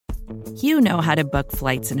You know how to book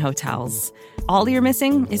flights and hotels. All you're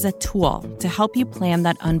missing is a tool to help you plan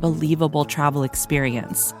that unbelievable travel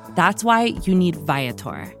experience. That's why you need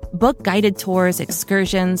Viator. Book guided tours,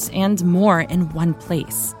 excursions, and more in one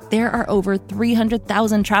place. There are over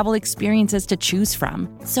 300,000 travel experiences to choose from,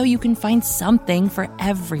 so you can find something for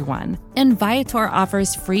everyone. And Viator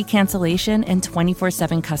offers free cancellation and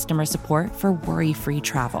 24/7 customer support for worry-free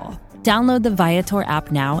travel. Download the Viator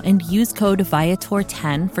app now and use code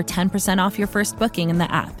Viator10 for 10% off your first booking in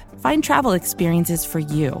the app. Find travel experiences for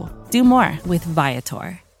you. Do more with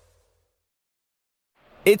Viator.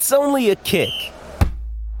 It's only a kick,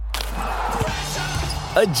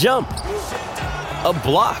 a jump, a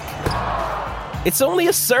block. It's only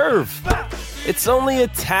a serve. It's only a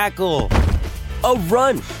tackle, a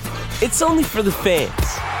run. It's only for the fans.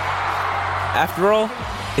 After all,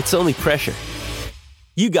 it's only pressure.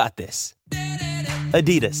 You got this.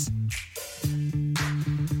 Adidas.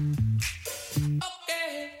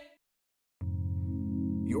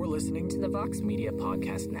 You're listening to the Vox Media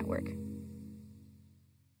Podcast Network.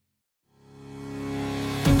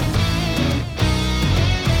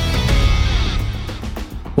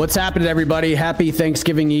 What's happening, everybody? Happy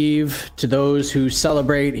Thanksgiving Eve to those who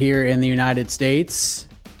celebrate here in the United States.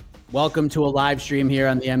 Welcome to a live stream here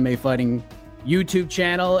on the MMA Fighting YouTube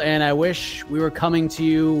channel, and I wish we were coming to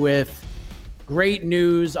you with great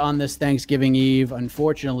news on this Thanksgiving Eve.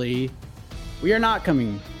 Unfortunately, we are not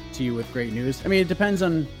coming to you with great news. I mean, it depends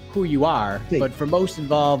on who you are, but for most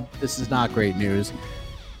involved, this is not great news.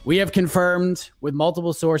 We have confirmed with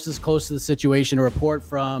multiple sources close to the situation a report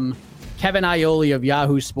from Kevin Iole of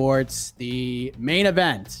Yahoo Sports, the main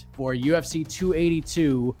event for UFC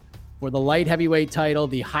 282 for the light heavyweight title,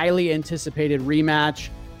 the highly anticipated rematch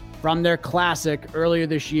from their classic earlier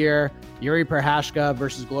this year, Yuri Prochazka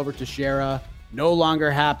versus Glover Teixeira, no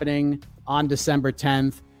longer happening on December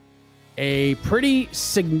 10th. A pretty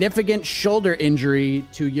significant shoulder injury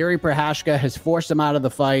to Yuri Prochazka has forced him out of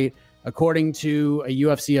the fight. According to a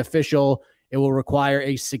UFC official, it will require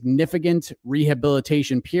a significant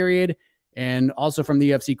rehabilitation period. And also from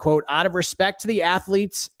the UFC, quote, out of respect to the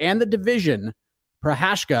athletes and the division,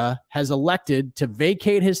 Prochazka has elected to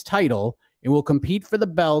vacate his title and will compete for the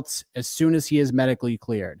belts as soon as he is medically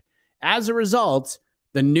cleared. As a result,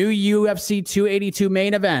 the new UFC 282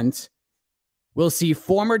 main event will see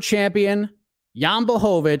former champion Jan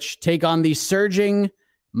Blachowicz take on the surging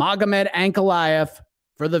Magomed Ankalaev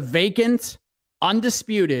for the vacant,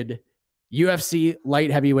 undisputed UFC light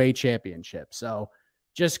heavyweight championship. So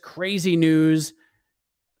just crazy news.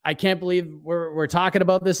 I can't believe we're talking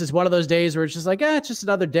about this. It's one of those days where it's just like, it's just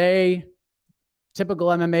another day. Typical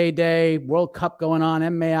MMA day, World Cup going on,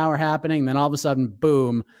 MMA hour happening. Then all of a sudden,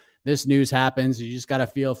 boom, this news happens. You just got to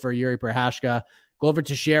feel for Yuri Prochazka. Glover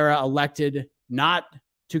Teixeira elected not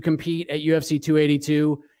to compete at UFC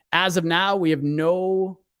 282. As of now, we have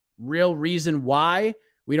no real reason why.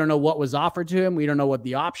 We don't know what was offered to him. We don't know what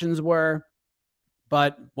the options were.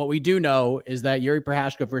 But what we do know is that Yuri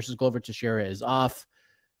Prochazka versus Glover Teixeira is off.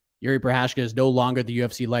 Yuri Prochazka is no longer the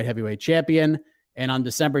UFC light heavyweight champion. And on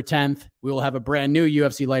December 10th, we will have a brand new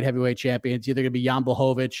UFC light heavyweight champion. It's either going to be Jan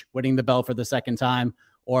Blachowicz winning the belt for the second time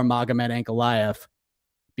or Magomed Ankalaev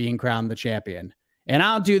being crowned the champion. And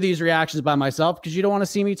I'll do these reactions by myself because you don't want to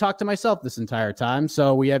see me talk to myself this entire time.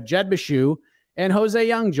 So we have Jed Meshew and Jose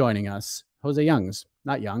Young joining us. Jose Young's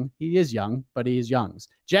not young. He is young, but he is Young's.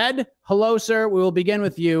 Jed, hello, sir. We will begin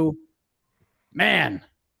with you. Man,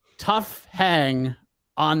 tough hang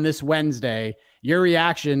on this Wednesday. Your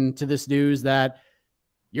reaction to this news that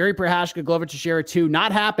Yuri Prochazka, Glover Teixeira 2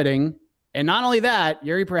 not happening. And not only that,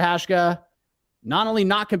 Yuri Prochazka not only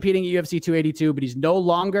not competing at UFC 282, but he's no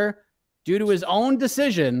longer, due to his own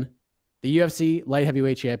decision, the UFC light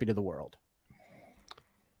heavyweight champion of the world.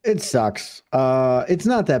 It sucks. It's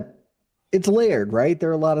not that it's layered, right? There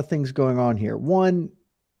are a lot of things going on here. One,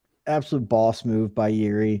 absolute boss move by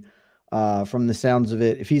Yuri. From the sounds of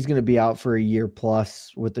it, if he's going to be out for a year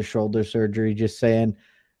plus with the shoulder surgery, just saying,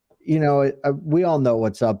 we all know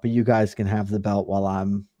what's up, but you guys can have the belt while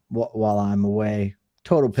I'm away.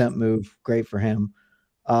 Total pimp move. Great for him.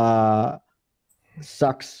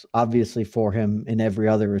 Sucks obviously for him in every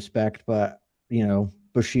other respect, but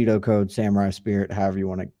Bushido code, samurai spirit, however you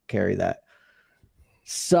want to carry that.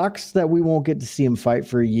 Sucks that we won't get to see him fight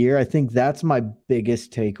for a year. I think that's my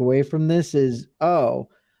biggest takeaway from this is, I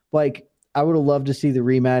would have loved to see the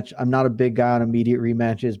rematch. I'm not a big guy on immediate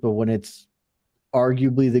rematches, but when it's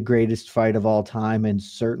arguably the greatest fight of all time and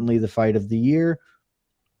certainly the fight of the year,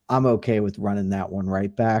 I'm okay with running that one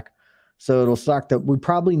right back. So it'll suck that we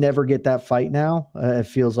probably never get that fight now. It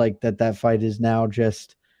feels like that fight is now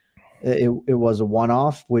just, it was a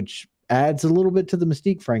one-off, which adds a little bit to the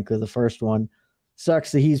mystique, frankly. The first one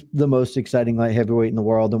sucks that he's the most exciting light heavyweight in the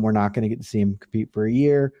world, and we're not going to get to see him compete for a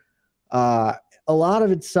year. A lot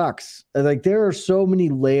of it sucks. Like, there are so many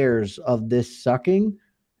layers of this sucking,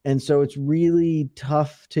 and so it's really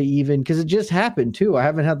tough to even, because it just happened too. I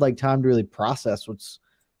haven't had like time to really process what's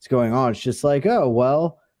going on. It's just like, oh,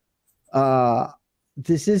 well,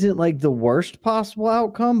 this isn't like the worst possible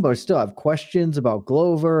outcome, but I still have questions about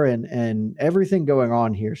Glover and everything going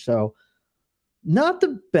on here. So not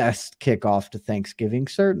the best kickoff to Thanksgiving,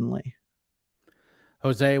 certainly.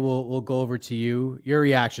 Jose, we'll go over to you, your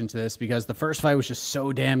reaction to this, because the first fight was just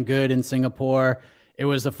so damn good in Singapore. It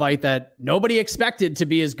was a fight that nobody expected to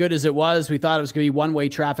be as good as it was. We thought it was going to be one-way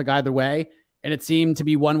traffic either way, and it seemed to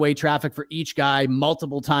be one-way traffic for each guy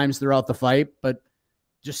multiple times throughout the fight, but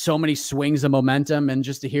just so many swings of momentum. And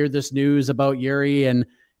just to hear this news about Yuri and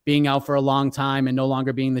being out for a long time and no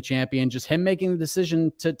longer being the champion, just him making the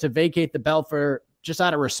decision to vacate the belt for just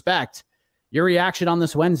out of respect. Your reaction on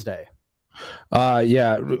this Wednesday?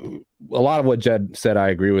 Yeah, a lot of what Jed said I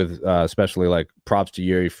agree with, especially like props to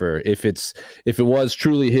Yuri for if it was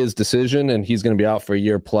truly his decision and he's going to be out for a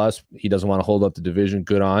year plus, he doesn't want to hold up the division.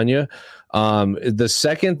 Good on you. The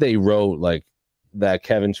second they wrote like that,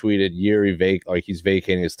 Kevin tweeted Yuri he's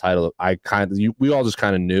vacating his title, we all just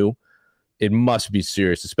kind of knew it must be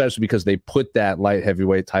serious, especially because they put that light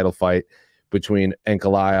heavyweight title fight between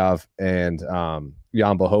Ankalaev and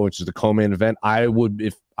Jan Blachowicz is the co-main event. I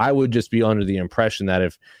would just be under the impression that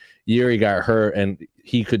if Yuri got hurt and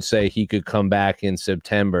he could say he could come back in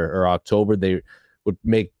September or October, they would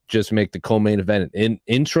make the co-main event an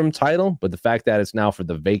interim title. But the fact that it's now for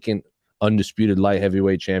the vacant, undisputed light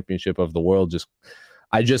heavyweight championship of the world,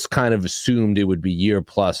 I just kind of assumed it would be year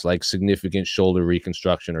plus, like significant shoulder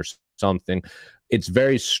reconstruction or something. It's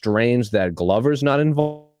very strange that Glover's not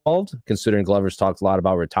involved, considering Glover's talked a lot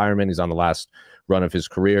about retirement. He's on the last run of his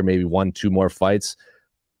career, maybe 1-2 more fights.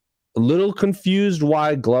 A little confused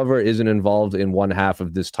why Glover isn't involved in one half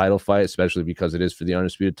of this title fight, especially because it is for the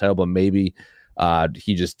undisputed title, but maybe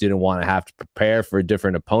he just didn't want to have to prepare for a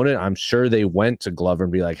different opponent. I'm sure they went to Glover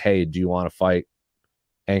and be like, hey, do you want to fight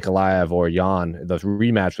Ankalaev or Jan, the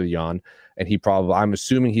rematch with Jan? And I'm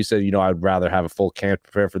assuming he said, I'd rather have a full camp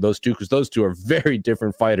prepare for those two, because those two are very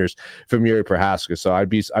different fighters from Yuri Prochazka. So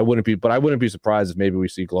I wouldn't be surprised if maybe we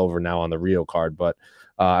see Glover now on the Rio card. But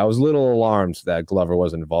I was a little alarmed that Glover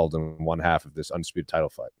wasn't involved in one half of this undisputed title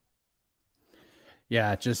fight.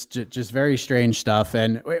 Yeah, just very strange stuff.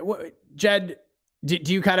 And Jed, do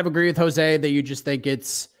you kind of agree with Jose that you just think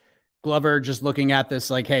it's Glover just looking at this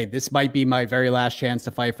like, hey, this might be my very last chance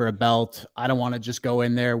to fight for a belt. I don't want to just go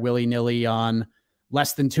in there willy-nilly on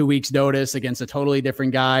less than 2 weeks notice against a totally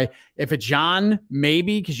different guy. If it's Jan,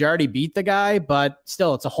 maybe, because you already beat the guy, but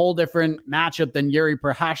still, it's a whole different matchup than Yuri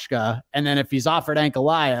Prochazka. And then if he's offered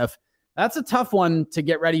Ankalaev, that's a tough one to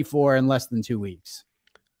get ready for in less than 2 weeks.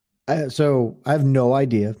 So I have no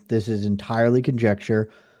idea. This is entirely conjecture.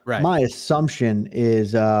 Right. My assumption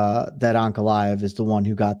is that Ankalaev is the one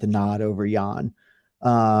who got the nod over Jan.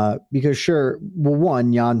 Because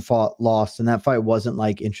Jan lost, and that fight wasn't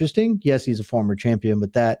like interesting. Yes, he's a former champion,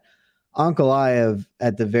 but that Ankalaev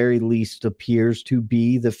at the very least appears to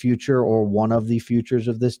be the future or one of the futures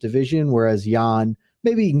of this division, whereas Jan,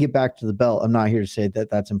 maybe he can get back to the belt. I'm not here to say that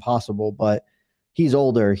that's impossible, but he's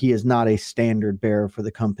older. He is not a standard bearer for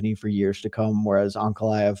the company for years to come, whereas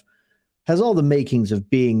Ankalaev has all the makings of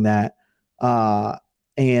being that.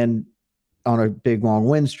 And on a big long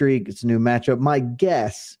win streak, it's a new matchup. My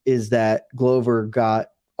guess is that Glover got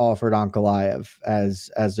offered Ankalaev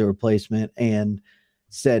as the replacement and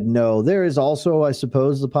said no. There is also, I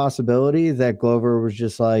suppose, the possibility that Glover was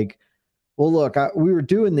just like, well, look, we were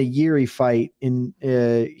doing the Yuri fight in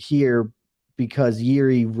here because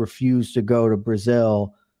Yuri refused to go to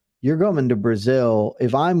Brazil. You're going to Brazil.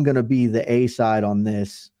 If I'm going to be the A side on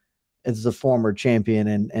this as the former champion,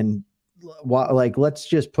 and like, let's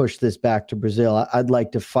just push this back to Brazil. I'd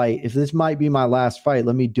like to fight. If this might be my last fight,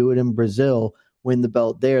 let me do it in Brazil, win the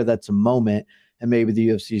belt there. That's a moment. And maybe the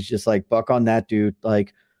UFC is just like, buck on that, dude.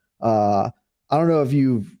 Like, I don't know if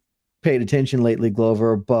you've paid attention lately,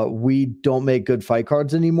 Glover, but we don't make good fight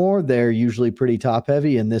cards anymore. They're usually pretty top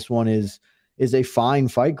heavy. And this one is a fine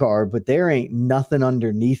fight card, but there ain't nothing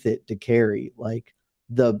underneath it to carry. Like,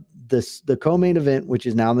 the co-main event, which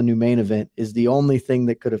is now the new main event, is the only thing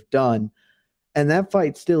that could have done. And that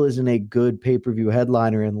fight still isn't a good pay-per-view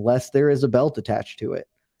headliner unless there is a belt attached to it.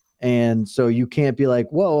 And so you can't be like,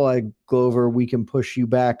 whoa, Glover, we can push you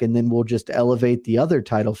back and then we'll just elevate the other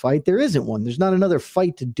title fight. There isn't one. There's not another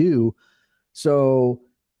fight to do. So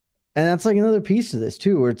And that's like another piece of this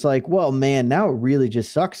too, where it's like, well, man, now it really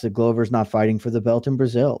just sucks that Glover's not fighting for the belt in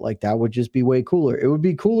Brazil. Like that would just be way cooler. It would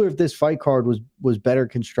be cooler if this fight card was better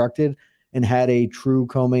constructed and had a true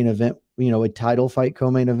co-main event, a title fight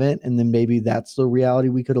co-main event. And then maybe that's the reality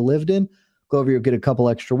we could have lived in. Glover, you'll get a couple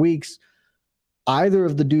extra weeks. Either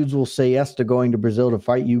of the dudes will say yes to going to Brazil to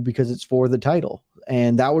fight you because it's for the title.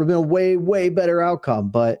 And that would have been a way, way better outcome.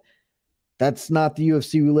 But that's not the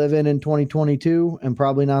UFC we live in 2022 and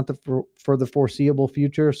probably not for the foreseeable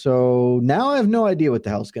future. So now I have no idea what the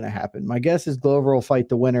hell's going to happen. My guess is Glover will fight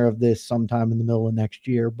the winner of this sometime in the middle of next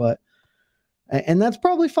year, and that's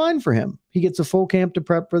probably fine for him. He gets a full camp to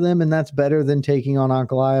prep for them, and that's better than taking on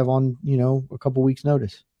Ankalaev on, a couple weeks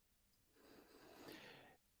notice.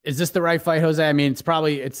 Is this the right fight, Jose? I mean,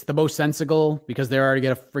 it's the most sensible because they're already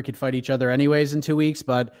going to freaking fight each other anyways in 2 weeks.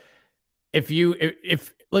 But if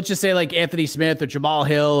let's just say like Anthony Smith or Jamal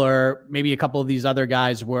Hill or maybe a couple of these other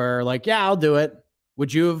guys were like, yeah, I'll do it.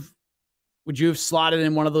 Would you have slotted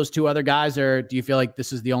in one of those two other guys, or do you feel like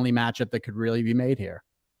this is the only matchup that could really be made here?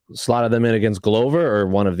 Slotted them in against Glover or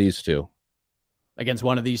one of these two? Against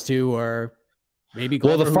one of these two, or maybe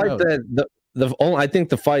Glover. Well, the fight I think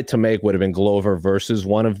the fight to make would have been Glover versus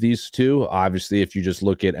one of these two. Obviously, if you just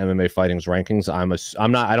look at MMA Fighting's rankings,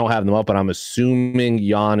 I don't have them up, but I'm assuming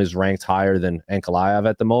Jan is ranked higher than Ankalaev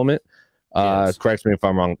at the moment. Yes. Correct me if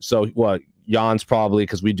I'm wrong. So what? Jan's probably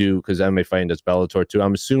because MMA Fighting does Bellator too.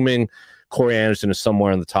 I'm assuming Corey Anderson is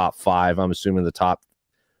somewhere in the top 5. I'm assuming the top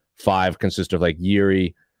 5 consist of like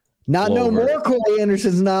Yuri. Not Glover. No more Corey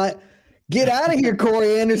Anderson's not. Get out of here,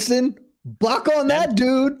 Corey Anderson. Block on that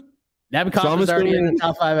dude. Nabokov is already in the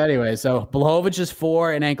top 5 anyway. So Blachowicz is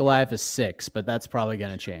 4 and Ankalaev is 6, but that's probably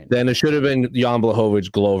going to change. Then it should have been Jan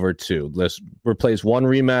Blachowicz, Glover 2. Let's replace one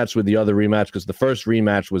rematch with the other rematch because the first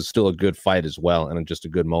rematch was still a good fight as well and just a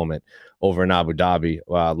good moment over in Abu Dhabi,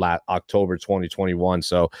 October 2021.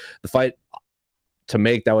 So the fight to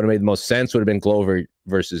make that would have made the most sense would have been Glover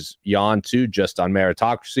versus Jan 2, just on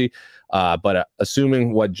meritocracy. But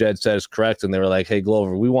assuming what Jed said is correct, and they were like, hey,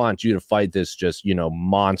 Glover, we want you to fight this just,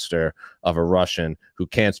 monster of a Russian who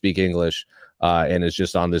can't speak English and is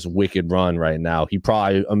just on this wicked run right now.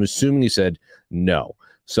 I'm assuming he said no.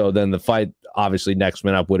 So then the fight, obviously, next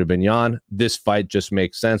man up would have been Jan. This fight just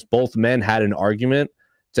makes sense. Both men had an argument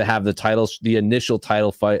to have the initial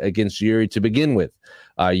title fight against Yuri to begin with.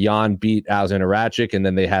 Jan beat Alexander Rakic, and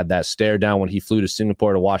then they had that stare down when he flew to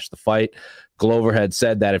Singapore to watch the fight. Glover had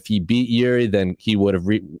said that if he beat Yuri, then he would have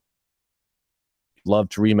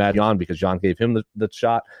loved to rematch Jan because Jan gave him the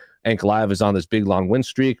shot. Ankalaev is on this big long win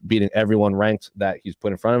streak, beating everyone ranked that he's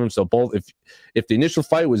put in front of him. So both, if the initial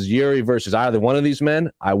fight was Yuri versus either one of these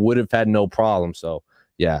men, I would have had no problem. So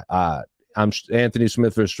yeah, I'm Anthony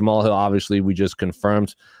Smith versus Jamal Hill. Obviously, we just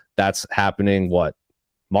confirmed that's happening. What,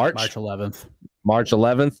 March 11th? March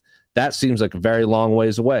 11th. That seems like a very long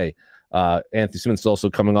ways away. Anthony Smith's also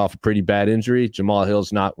coming off a pretty bad injury. Jamal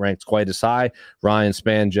Hill's not ranked quite as high. Ryan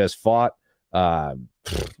Spann just fought.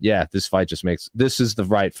 Yeah, this is the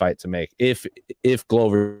right fight to make if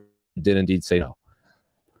Glover did indeed say no.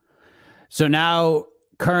 So now,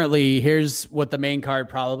 currently, here's what the main card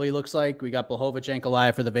probably looks like. We got Blachowicz,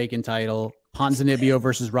 Ankalaev for the vacant title, Ponzinibbio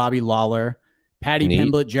versus Robbie Lawler, Paddy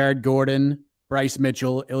Pimblett, Jared Gordon, Bryce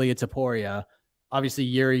Mitchell, Ilya Taporia. Obviously,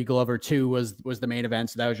 Yuri Glover 2 was the main event,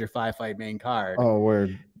 so that was your 5-fight main card. Oh, where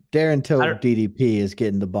Darren Till DDP is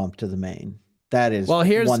getting the bump to the main. That is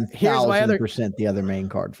here's my 1,000% the other main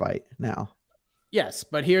card fight now. Yes,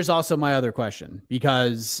 but here's also my other question,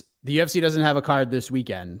 because the UFC doesn't have a card this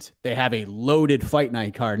weekend. They have a loaded fight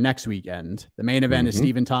night card next weekend. The main event is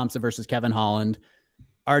Stephen Thompson versus Kevin Holland.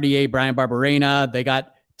 RDA, Brian Barberena. They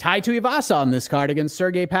got Tai Tuivasa on this card against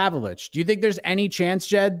Sergey Pavlovich. Do you think there's any chance,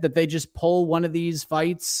 Jed, that they just pull one of these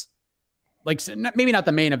fights? Like, maybe not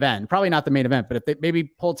the main event, probably not the main event, but if they maybe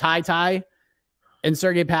pull Tai and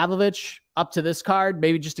Sergey Pavlovich up to this card,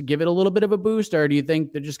 maybe just to give it a little bit of a boost? Or do you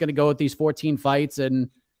think they're just going to go with these 14 fights and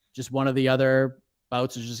just one of the other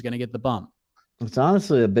bouts is just going to get the bump? It's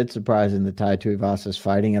honestly a bit surprising that Tai Tuivasa is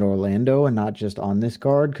fighting at Orlando and not just on this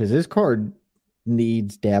card, because this card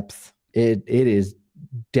needs depth. It is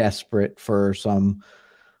desperate for some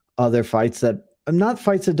other fights that not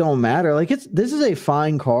fights that don't matter. Like this is a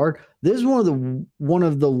fine card. This is one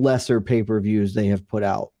of the lesser pay-per-views they have put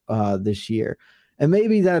out this year. And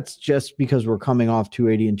maybe that's just because we're coming off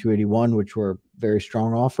 280 and 281, which were very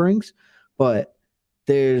strong offerings. But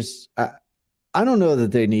there's, I don't know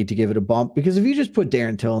that they need to give it a bump, because if you just put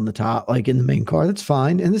Darren Till in the top, like in the main card, that's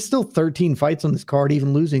fine. And there's still 13 fights on this card,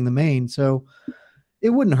 even losing the main. So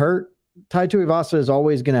it wouldn't hurt. Tai Tuivasa is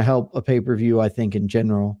always going to help a pay-per-view, I think, in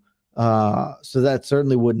general. So that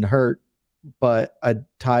certainly wouldn't hurt. But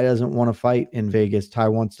Ty doesn't want to fight in Vegas. Ty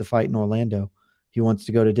wants to fight in Orlando. He wants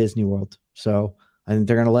to go to Disney World. So I think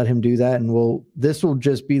they're going to let him do that. And this will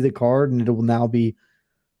just be the card, and it will now be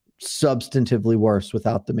substantively worse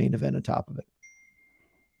without the main event on top of it.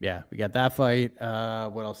 Yeah, we got that fight.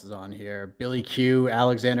 What else is on here? Billy Q,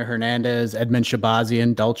 Alexander Hernandez, Edmund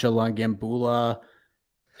Shabazian, Dulce Langambula,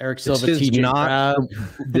 Eric Silva,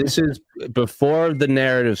 This is before the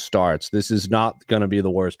narrative starts. This is not going to be the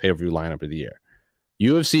worst pay-per-view lineup of the year.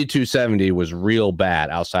 UFC 270 was real bad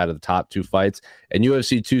outside of the top 2 fights, and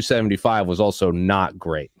UFC 275 was also not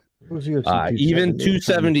great. Even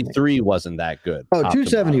 273 wasn't that good. Oh,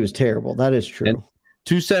 270 was terrible. That is true. And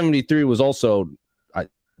 273 was also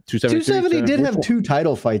 270 did have 2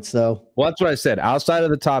 title fights, though. Well, that's what I said. Outside of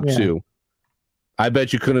the top 2, I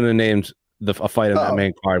bet you couldn't have named a fight on that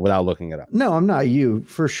main card without looking it up. No, I'm not you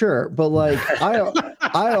for sure. But like,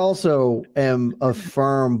 I also am a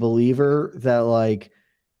firm believer that like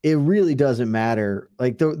it really doesn't matter.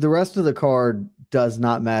 Like the rest of the card does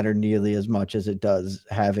not matter nearly as much as it does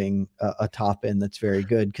having a top end that's very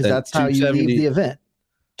good, because that's how you leave the event.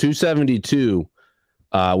 272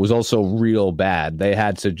 was also real bad. They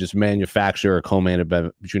had to just manufacture a co-main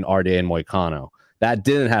event between RDA and Moicano. That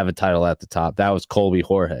didn't have a title at the top. That was Colby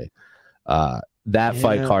Jorge. That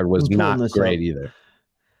fight card was not great either.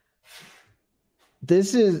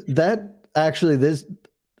 This is the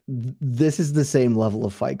same level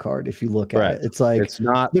of fight card if you look at it. It's like it's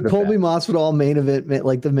not the Colby Masvidal main event,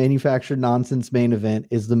 like the manufactured nonsense main event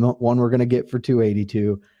is the one we're going to get for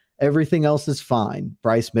 282. Everything else is fine.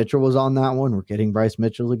 Bryce Mitchell was on that one. We're getting Bryce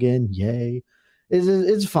Mitchell again. Yay.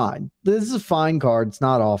 It's fine. This is a fine card. It's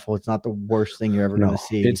not awful. It's not the worst thing you're ever going to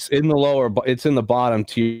see. It's in the bottom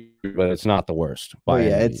tier, but it's not the worst.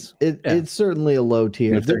 It's certainly a low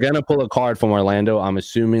tier. And if they're going to pull a card from Orlando, I'm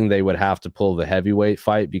assuming they would have to pull the heavyweight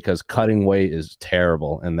fight, because cutting weight is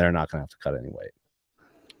terrible, and they're not going to have to cut any weight.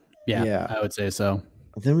 Yeah, I would say so.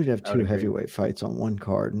 Then we'd have 2 heavyweight fights on one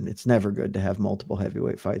card, and it's never good to have multiple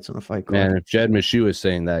heavyweight fights on a fight card. And if Jed Meshew is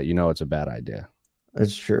saying that, it's a bad idea.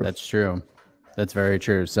 That's true. That's true. That's very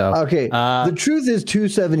true. So okay, the truth is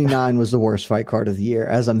 279 was the worst fight card of the year,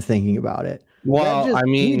 as I'm thinking about it. Well,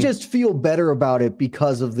 you just feel better about it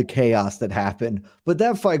because of the chaos that happened. But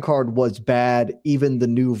that fight card was bad. Even the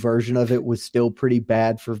new version of it was still pretty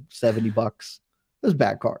bad for $70. It was a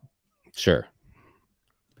bad card. Sure.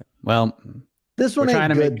 Well, this one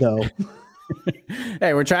ain't good though.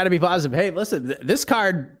 Hey, we're trying to be positive. Hey, listen, this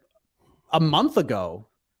card a month ago,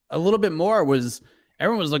 a little bit more was.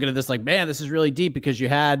 Everyone was looking at this like, man, this is really deep, because we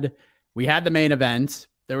had the main event.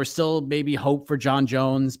 There was still maybe hope for John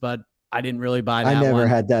Jones, but I didn't really buy that. I never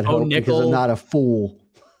had that hope because I'm not a fool.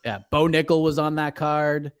 Yeah, Bo Nickel was on that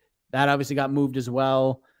card. That obviously got moved as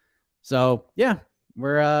well. So yeah,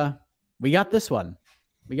 we got this one.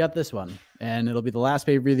 And it'll be the last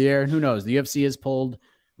pay-per-view of the year. Who knows? The UFC has pulled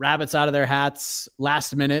rabbits out of their hats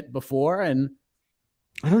last minute before, and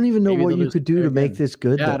I don't even know what you could do to make this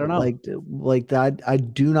good. Yeah, I don't know. Like that. I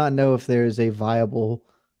do not know if there is a viable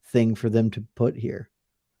thing for them to put here.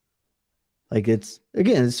 Like it's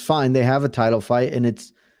fine. They have a title fight, and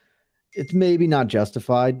it's maybe not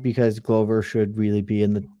justified because Glover should really be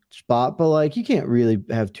in the spot, but like you can't really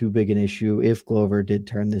have too big an issue if Glover did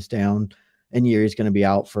turn this down and Yuri's going to be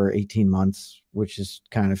out for 18 months, which is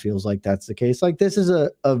kind of feels like that's the case. Like this is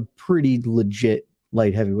a pretty legit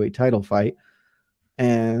light heavyweight title fight.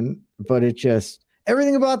 But it just,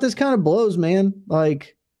 everything about this kind of blows, man.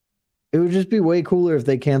 Like it would just be way cooler if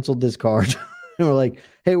they canceled this card and we're like,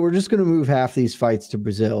 hey, we're just going to move half these fights to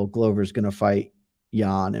Brazil. Glover's going to fight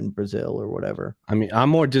Jan in Brazil or whatever. I mean, I'm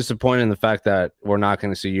more disappointed in the fact that we're not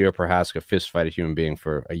going to see Yuri Prochazka fist fight a human being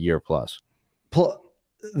for a year plus.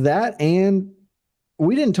 That, and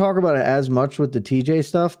we didn't talk about it as much with the TJ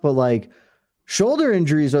stuff, but like shoulder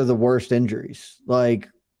injuries are the worst injuries. Like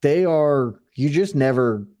you're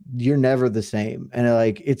never the same. And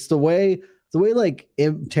like, it's the way like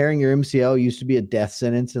tearing your MCL used to be a death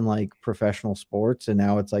sentence in like professional sports. And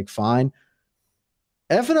now it's like, fine.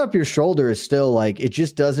 Effing up your shoulder is still like, it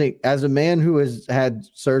just doesn't, as a man who has had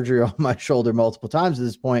surgery on my shoulder multiple times at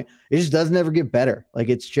this point, it just doesn't ever get better. Like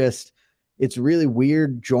it's a really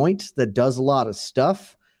weird joint that does a lot of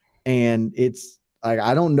stuff. And it's like,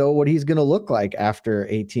 I don't know what he's going to look like after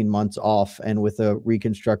 18 months off and with a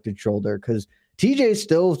reconstructed shoulder. Cause TJ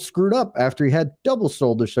still screwed up after he had double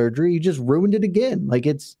shoulder surgery. He just ruined it again. Like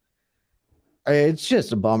it's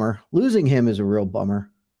just a bummer. Losing him is a real bummer.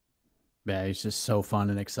 Yeah, he's just so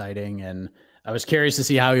fun and exciting. And I was curious to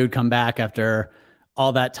see how he would come back after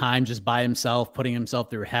all that time just by himself, putting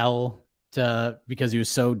himself through hell. because he was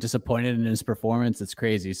so disappointed in his performance. It's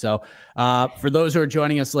crazy. So for those who are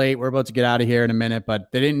joining us late, we're about to get out of here in a minute,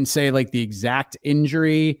 but they didn't say like the exact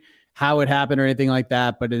injury, how it happened or anything like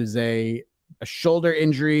that, but it is a shoulder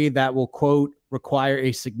injury that will, quote, require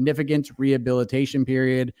a significant rehabilitation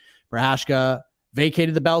period. Prochazka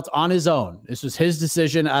vacated the belt on his own. This was his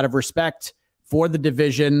decision out of respect for the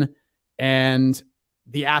division and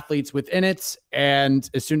the athletes within it. And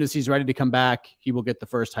as soon as he's ready to come back, he will get the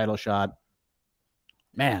first title shot.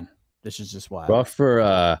 Man, this is just wild. Rough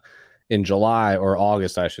for in July or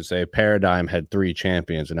August, I should say, Paradigm had 3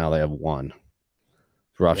 champions and now they have 1.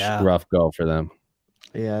 Rough go for them.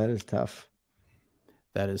 Yeah, that is tough.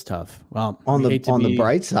 That is tough. Well, on the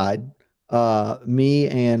bright side, me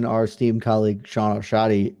and our esteemed colleague Sean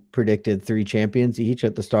Al-Shadi predicted 3 champions each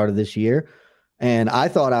at the start of this year. And I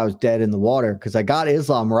thought I was dead in the water because I got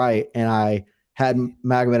Islam right and I had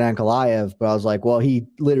Magomed Ankalaev, but I was like, well, he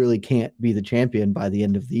literally can't be the champion by the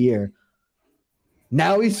end of the year.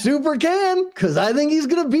 Now he super can because I think he's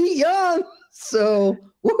going to beat Jan. So,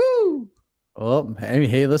 woohoo. Well,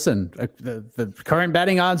 hey, listen, the current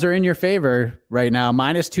betting odds are in your favor right now.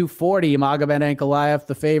 -240, Magomed Ankalaev,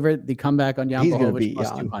 the favorite. The comeback on Jan Blachowicz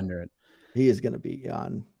 +200. He is going to beat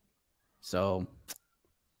Jan. So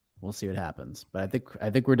we'll see what happens. But I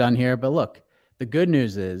think we're done here. But look, the good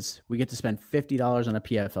news is we get to spend $50 on a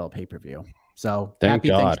PFL pay-per-view. So happy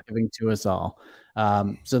Thanksgiving to us all.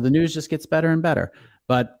 So the news just gets better and better.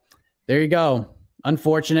 But there you go.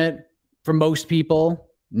 Unfortunate for most people.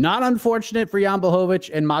 Not unfortunate for Jan Blachowicz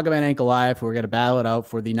and Magomed Ankalaev, who are going to battle it out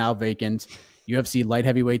for the now vacant UFC light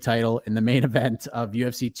heavyweight title in the main event of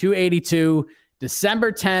UFC 282, December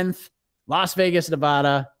 10th, Las Vegas,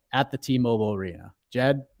 Nevada, at the T-Mobile Arena.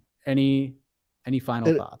 Jed, any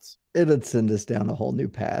final thoughts? It'd send us down a whole new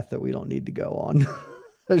path that we don't need to go on.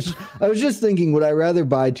 I was just thinking, would I rather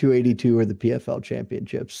buy 282 or the PFL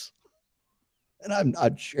championships? And I'm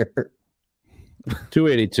not sure.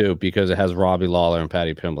 282 because it has Robbie Lawler and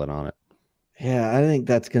Paddy Pimblett on it. Yeah, I think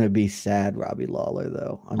that's going to be sad Robbie Lawler,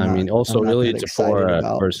 though. Also Ilya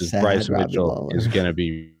Tafora versus Bryce Mitchell is going to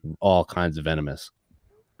be all kinds of venomous.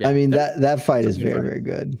 Yeah, I mean, that fight is very, very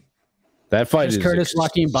good. That fight is Curtis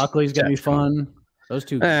Joaquin Buckley is going to be fun. Those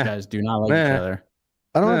two guys do not like each other.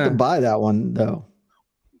 I don't have to buy that one, though.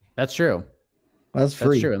 That's true. That's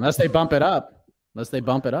free. That's true, unless they bump it up.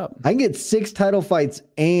 I can get 6 title fights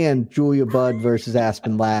and Julia Budd versus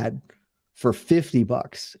Aspen Ladd for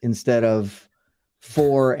 $50 instead of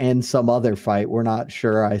 4 and some other fight. We're not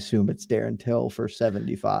sure. I assume it's Darren Till for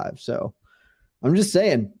 $75. So I'm just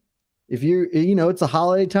saying, if it's a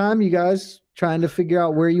holiday time, you guys trying to figure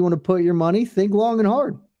out where you want to put your money, think long and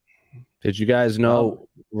hard. Did you guys know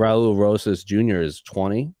Raul Rosas Jr. is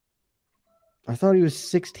 20? I thought he was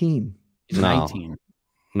 16. He's 19.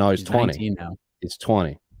 No, he's 20. 19 now. He's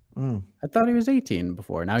 20. I thought he was 18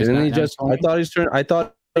 before. Now Didn't he just? I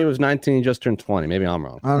thought he was 19. He just turned 20. Maybe I'm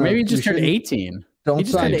wrong. Maybe he just turned 18. Don't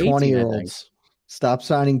sign 20-year-olds. Stop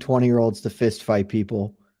signing 20-year-olds to fist fight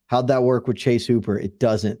people. How'd that work with Chase Hooper? It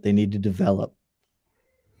doesn't. They need to develop.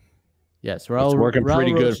 Yes, it's working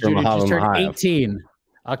pretty good for Muhammad Mokaev. 18.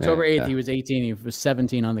 October 8th, he was 18. He was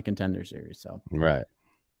 17 on the Contender Series. So right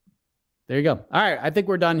there you go. All right, I think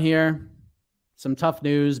we're done here. Some tough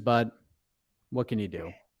news, but what can you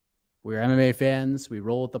do? We're MMA fans. We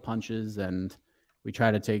roll with the punches, and we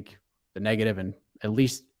try to take the negative and at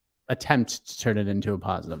least attempt to turn it into a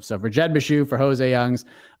positive. So for Jed Meshew, for Jose Youngs,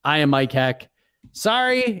 I am Mike Heck.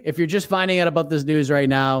 Sorry if you're just finding out about this news right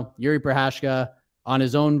now. Yuri Prochazka, on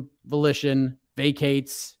his own volition,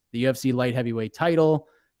 vacates the UFC light heavyweight title,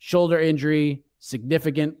 shoulder injury,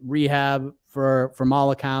 significant rehab from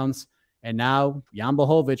all accounts. And now Jan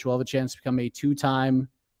Blachowicz will have a chance to become a 2-time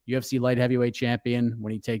UFC light heavyweight champion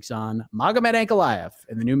when he takes on Magomed Ankalaev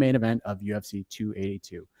in the new main event of UFC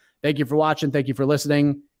 282. Thank you for watching. Thank you for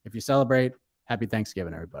listening. If you celebrate, happy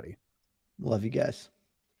Thanksgiving, everybody. Love you guys.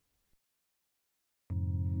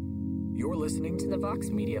 You're listening to the Vox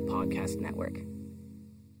Media Podcast Network.